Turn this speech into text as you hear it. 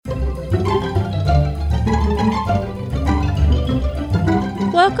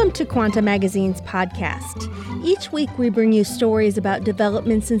Welcome to Quanta Magazine's podcast. Each week we bring you stories about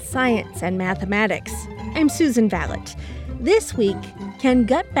developments in science and mathematics. I'm Susan Vallet. This week, can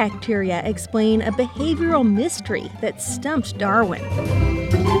gut bacteria explain a behavioral mystery that stumped Darwin?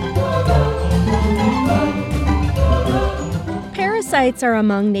 Parasites are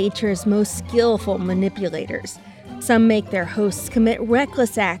among nature's most skillful manipulators. Some make their hosts commit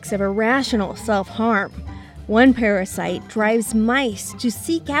reckless acts of irrational self-harm. One parasite drives mice to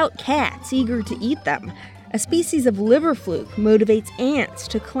seek out cats eager to eat them. A species of liver fluke motivates ants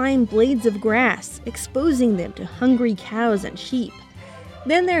to climb blades of grass, exposing them to hungry cows and sheep.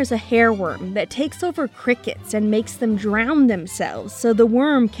 Then there's a hairworm that takes over crickets and makes them drown themselves so the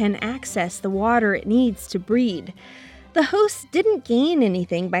worm can access the water it needs to breed. The hosts didn't gain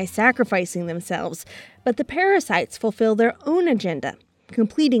anything by sacrificing themselves, but the parasites fulfill their own agenda,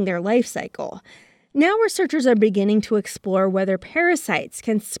 completing their life cycle. Now researchers are beginning to explore whether parasites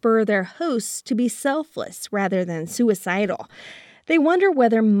can spur their hosts to be selfless rather than suicidal. They wonder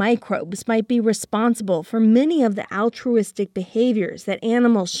whether microbes might be responsible for many of the altruistic behaviors that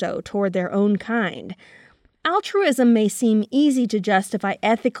animals show toward their own kind. Altruism may seem easy to justify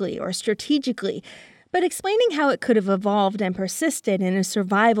ethically or strategically, but explaining how it could have evolved and persisted in a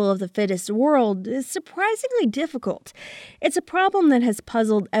survival of the fittest world is surprisingly difficult. It's a problem that has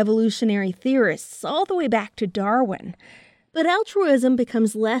puzzled evolutionary theorists all the way back to Darwin. But altruism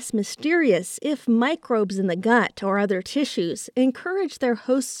becomes less mysterious if microbes in the gut or other tissues encourage their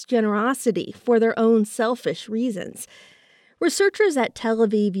host's generosity for their own selfish reasons. Researchers at Tel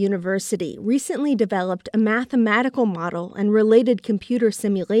Aviv University recently developed a mathematical model and related computer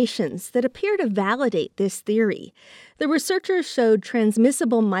simulations that appear to validate this theory. The researchers showed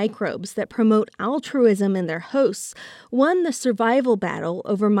transmissible microbes that promote altruism in their hosts won the survival battle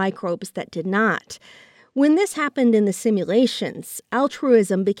over microbes that did not. When this happened in the simulations,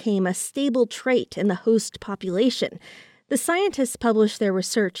 altruism became a stable trait in the host population. The scientists published their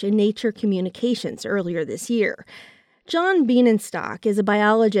research in Nature Communications earlier this year. John Bienenstock is a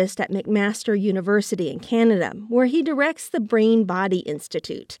biologist at McMaster University in Canada, where he directs the Brain Body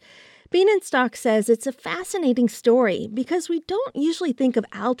Institute. Bienenstock says it's a fascinating story because we don't usually think of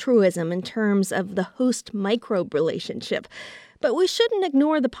altruism in terms of the host-microbe relationship, but we shouldn't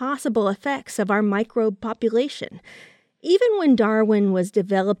ignore the possible effects of our microbe population. Even when Darwin was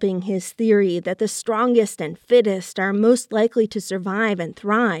developing his theory that the strongest and fittest are most likely to survive and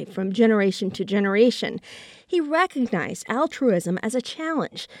thrive from generation to generation, he recognized altruism as a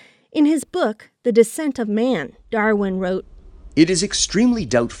challenge. In his book, The Descent of Man, Darwin wrote, "It is extremely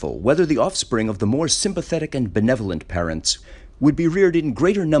doubtful whether the offspring of the more sympathetic and benevolent parents would be reared in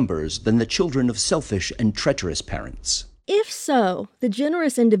greater numbers than the children of selfish and treacherous parents." If so, the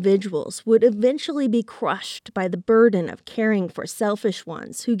generous individuals would eventually be crushed by the burden of caring for selfish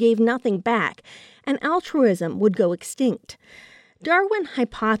ones who gave nothing back, and altruism would go extinct. Darwin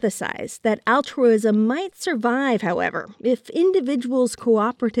hypothesized that altruism might survive, however, if individuals'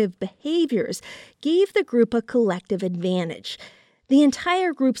 cooperative behaviors gave the group a collective advantage. The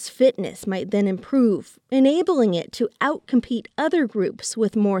entire group's fitness might then improve, enabling it to outcompete other groups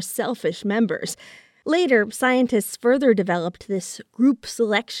with more selfish members. Later, scientists further developed this group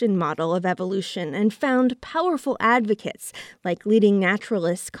selection model of evolution and found powerful advocates like leading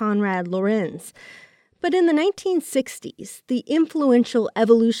naturalist Konrad Lorenz. But in the 1960s, the influential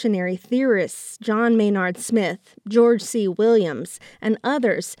evolutionary theorists John Maynard Smith, George C. Williams, and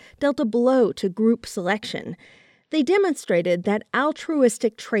others dealt a blow to group selection. They demonstrated that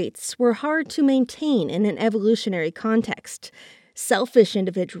altruistic traits were hard to maintain in an evolutionary context. Selfish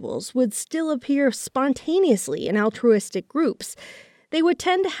individuals would still appear spontaneously in altruistic groups. They would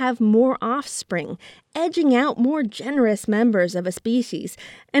tend to have more offspring, edging out more generous members of a species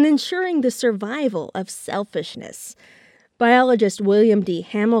and ensuring the survival of selfishness. Biologist William D.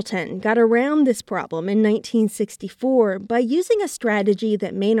 Hamilton got around this problem in 1964 by using a strategy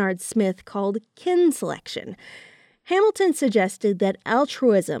that Maynard Smith called kin selection. Hamilton suggested that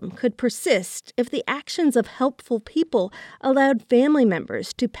altruism could persist if the actions of helpful people allowed family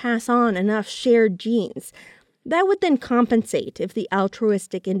members to pass on enough shared genes. That would then compensate if the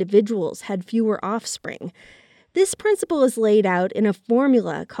altruistic individuals had fewer offspring. This principle is laid out in a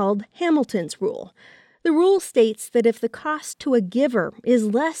formula called Hamilton's rule. The rule states that if the cost to a giver is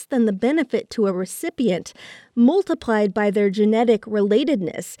less than the benefit to a recipient, multiplied by their genetic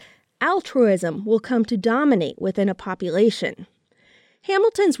relatedness, altruism will come to dominate within a population.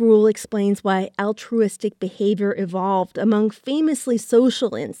 Hamilton's rule explains why altruistic behavior evolved among famously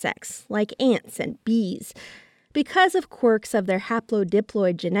social insects like ants and bees. Because of quirks of their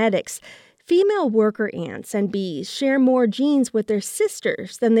haplodiploid genetics, Female worker ants and bees share more genes with their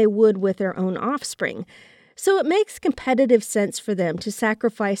sisters than they would with their own offspring, so it makes competitive sense for them to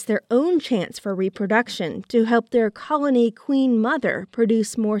sacrifice their own chance for reproduction to help their colony queen mother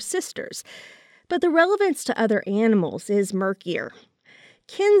produce more sisters. But the relevance to other animals is murkier.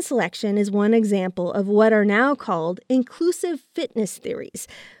 Kin selection is one example of what are now called inclusive fitness theories,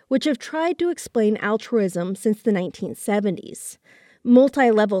 which have tried to explain altruism since the 1970s.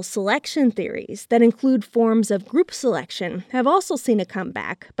 Multi-level selection theories that include forms of group selection have also seen a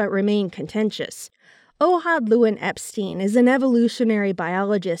comeback, but remain contentious. Ohad Lewin-Epstein is an evolutionary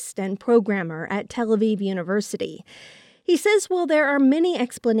biologist and programmer at Tel Aviv University. He says while there are many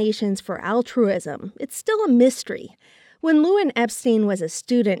explanations for altruism, it's still a mystery. When Lewin-Epstein was a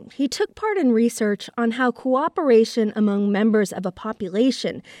student, he took part in research on how cooperation among members of a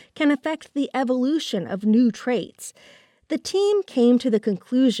population can affect the evolution of new traits. The team came to the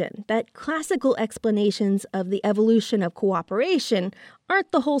conclusion that classical explanations of the evolution of cooperation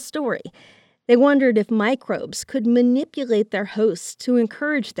aren't the whole story. They wondered if microbes could manipulate their hosts to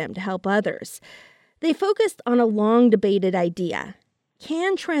encourage them to help others. They focused on a long-debated idea.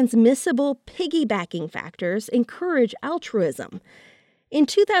 Can transmissible piggybacking factors encourage altruism? In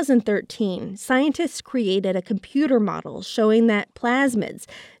 2013, scientists created a computer model showing that plasmids,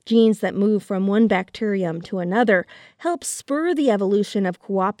 genes that move from one bacterium to another, help spur the evolution of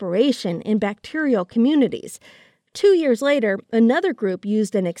cooperation in bacterial communities. 2 years later, another group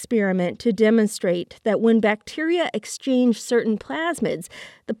used an experiment to demonstrate that when bacteria exchange certain plasmids,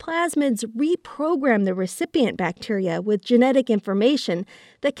 the plasmids reprogram the recipient bacteria with genetic information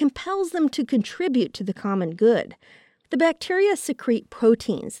that compels them to contribute to the common good. The bacteria secrete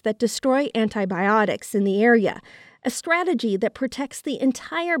proteins that destroy antibiotics in the area, a strategy that protects the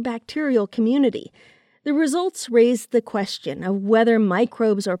entire bacterial community. The results raised the question of whether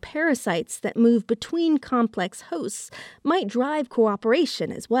microbes or parasites that move between complex hosts might drive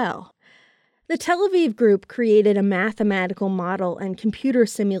cooperation as well. The Tel Aviv group created a mathematical model and computer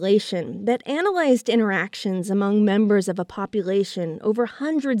simulation that analyzed interactions among members of a population over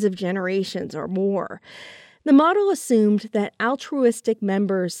hundreds of generations or more. The model assumed that altruistic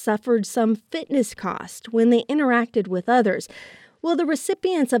members suffered some fitness cost when they interacted with others, while the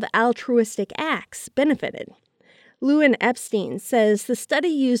recipients of altruistic acts benefited. Lewin-Epstein says the study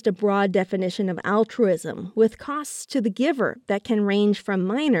used a broad definition of altruism with costs to the giver that can range from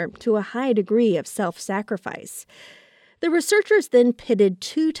minor to a high degree of self-sacrifice. The researchers then pitted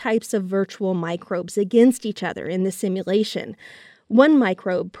two types of virtual microbes against each other in the simulation. One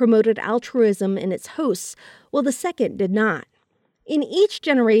microbe promoted altruism in its hosts, while the second did not. In each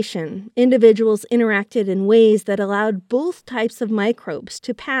generation, individuals interacted in ways that allowed both types of microbes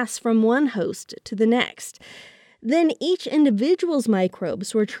to pass from one host to the next. Then each individual's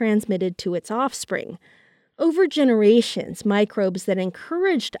microbes were transmitted to its offspring. Over generations, microbes that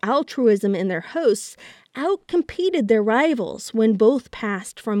encouraged altruism in their hosts outcompeted their rivals when both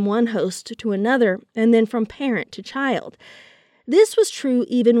passed from one host to another and then from parent to child. This was true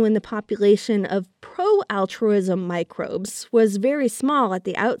even when the population of pro-altruism microbes was very small at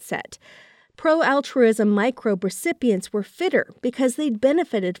the outset. Pro-altruism microbe recipients were fitter because they'd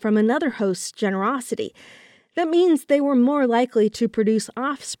benefited from another host's generosity. That means they were more likely to produce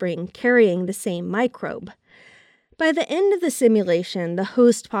offspring carrying the same microbe. By the end of the simulation, the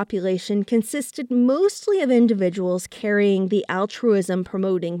host population consisted mostly of individuals carrying the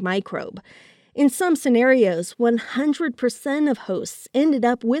altruism-promoting microbe. In some scenarios, 100% of hosts ended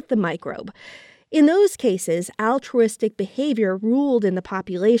up with the microbe. In those cases, altruistic behavior ruled in the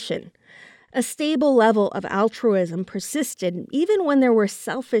population. A stable level of altruism persisted even when there were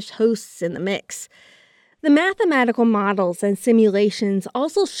selfish hosts in the mix. The mathematical models and simulations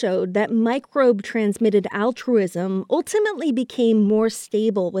also showed that microbe-transmitted altruism ultimately became more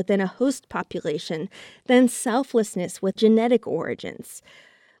stable within a host population than selflessness with genetic origins.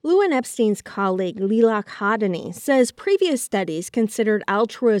 Lewin-Epstein's colleague Lilach Hadani says previous studies considered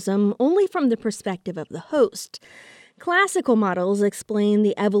altruism only from the perspective of the host. Classical models explain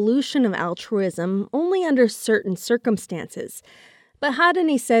the evolution of altruism only under certain circumstances. But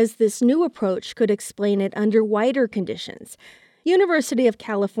Hadani says this new approach could explain it under wider conditions. University of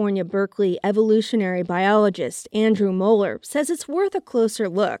California, Berkeley evolutionary biologist Andrew Moeller says it's worth a closer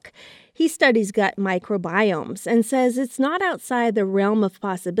look. He studies gut microbiomes and says it's not outside the realm of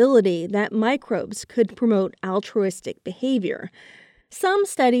possibility that microbes could promote altruistic behavior. Some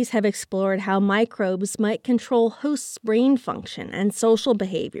studies have explored how microbes might control hosts' brain function and social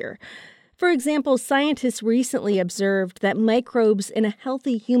behavior. For example, scientists recently observed that microbes in a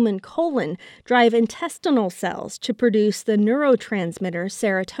healthy human colon drive intestinal cells to produce the neurotransmitter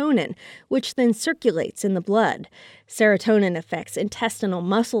serotonin, which then circulates in the blood. Serotonin affects intestinal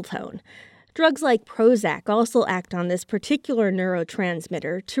muscle tone. Drugs like Prozac also act on this particular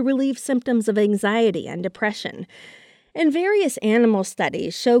neurotransmitter to relieve symptoms of anxiety and depression. And various animal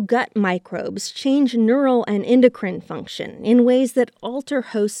studies show gut microbes change neural and endocrine function in ways that alter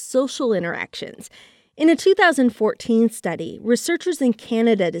host social interactions. In a 2014 study, researchers in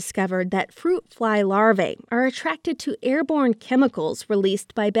Canada discovered that fruit fly larvae are attracted to airborne chemicals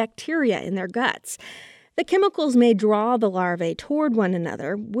released by bacteria in their guts. The chemicals may draw the larvae toward one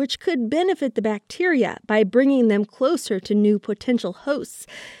another, which could benefit the bacteria by bringing them closer to new potential hosts.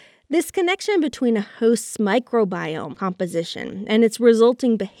 This connection between a host's microbiome composition and its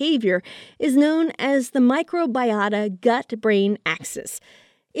resulting behavior is known as the microbiota gut-brain axis.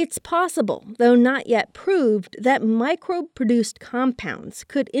 It's possible, though not yet proved, that microbe-produced compounds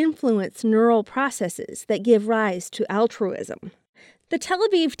could influence neural processes that give rise to altruism. The Tel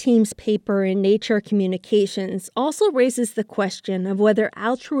Aviv team's paper in Nature Communications also raises the question of whether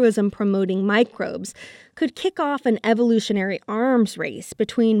altruism-promoting microbes could kick off an evolutionary arms race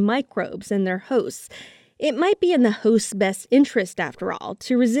between microbes and their hosts. It might be in the host's best interest, after all,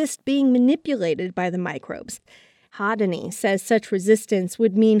 to resist being manipulated by the microbes. Hodney says such resistance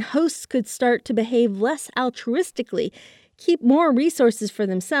would mean hosts could start to behave less altruistically, keep more resources for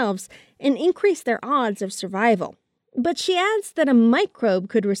themselves, and increase their odds of survival. But she adds that a microbe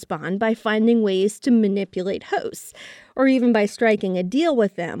could respond by finding ways to manipulate hosts, or even by striking a deal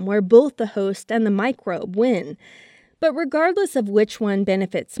with them where both the host and the microbe win. But regardless of which one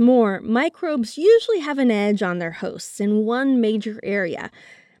benefits more, microbes usually have an edge on their hosts in one major area.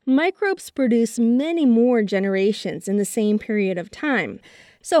 Microbes produce many more generations in the same period of time,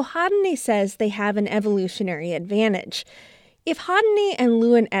 so Hodney says they have an evolutionary advantage. If Hodney and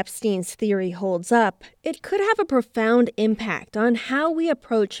Lewin Epstein's theory holds up, it could have a profound impact on how we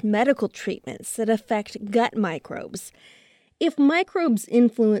approach medical treatments that affect gut microbes. If microbes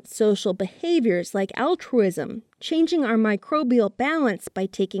influence social behaviors like altruism, changing our microbial balance by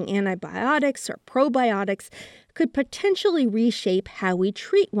taking antibiotics or probiotics could potentially reshape how we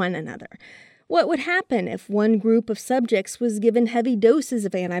treat one another. What would happen if one group of subjects was given heavy doses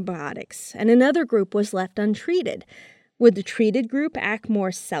of antibiotics and another group was left untreated? Would the treated group act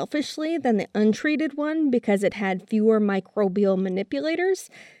more selfishly than the untreated one because it had fewer microbial manipulators?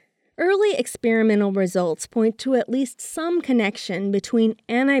 Early experimental results point to at least some connection between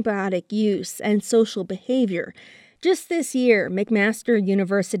antibiotic use and social behavior. Just this year, McMaster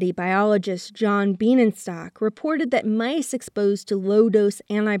University biologist John Bienenstock reported that mice exposed to low-dose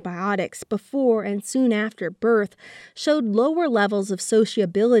antibiotics before and soon after birth showed lower levels of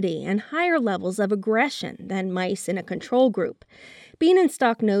sociability and higher levels of aggression than mice in a control group.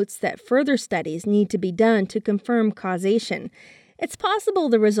 Bienenstock notes that further studies need to be done to confirm causation. It's possible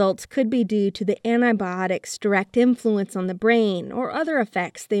the results could be due to the antibiotics' direct influence on the brain or other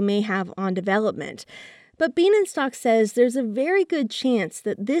effects they may have on development. But Bienenstock says there's a very good chance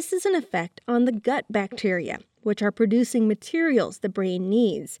that this is an effect on the gut bacteria, which are producing materials the brain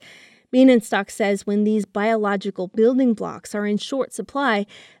needs. Bienenstock says when these biological building blocks are in short supply,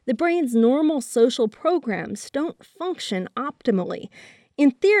 the brain's normal social programs don't function optimally. In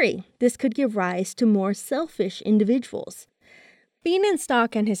theory, this could give rise to more selfish individuals.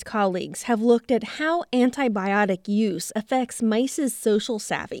 Bienenstock and his colleagues have looked at how antibiotic use affects mice's social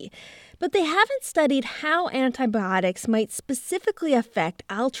savvy, but they haven't studied how antibiotics might specifically affect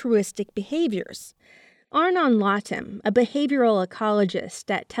altruistic behaviors. Arnon Latem, a behavioral ecologist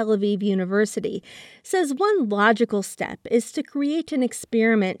at Tel Aviv University, says one logical step is to create an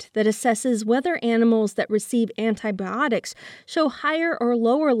experiment that assesses whether animals that receive antibiotics show higher or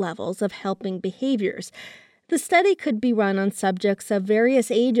lower levels of helping behaviors. The study could be run on subjects of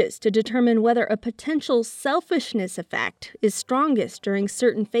various ages to determine whether a potential selfishness effect is strongest during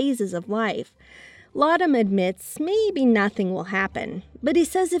certain phases of life. Latham admits maybe nothing will happen, but he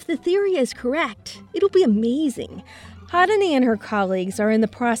says if the theory is correct, it'll be amazing. Hodney and her colleagues are in the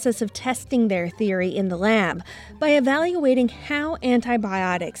process of testing their theory in the lab by evaluating how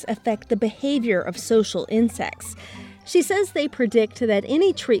antibiotics affect the behavior of social insects. She says they predict that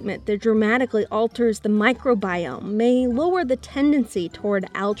any treatment that dramatically alters the microbiome may lower the tendency toward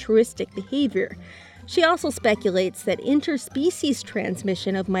altruistic behavior. She also speculates that interspecies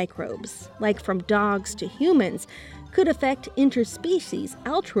transmission of microbes, like from dogs to humans, could affect interspecies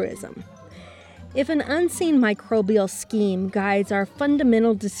altruism. If an unseen microbial scheme guides our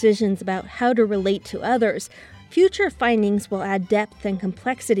fundamental decisions about how to relate to others, Future findings will add depth and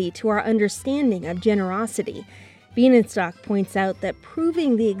complexity to our understanding of generosity. Bienenstock points out that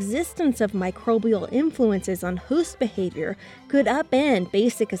proving the existence of microbial influences on host behavior could upend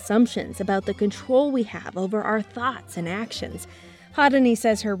basic assumptions about the control we have over our thoughts and actions. Hodany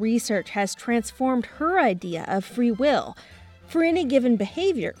says her research has transformed her idea of free will. For any given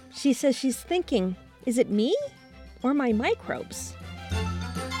behavior, she says she's thinking, is it me or my microbes?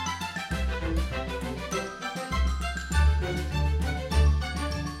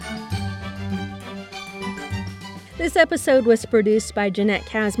 This episode was produced by Jeanette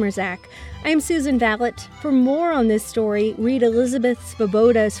Kazmierzak. I'm Susan Vallet. For more on this story, read Elizabeth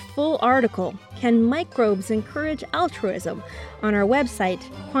Svoboda's full article, Can Microbes Encourage Altruism?, on our website,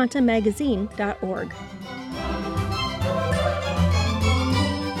 quantummagazine.org.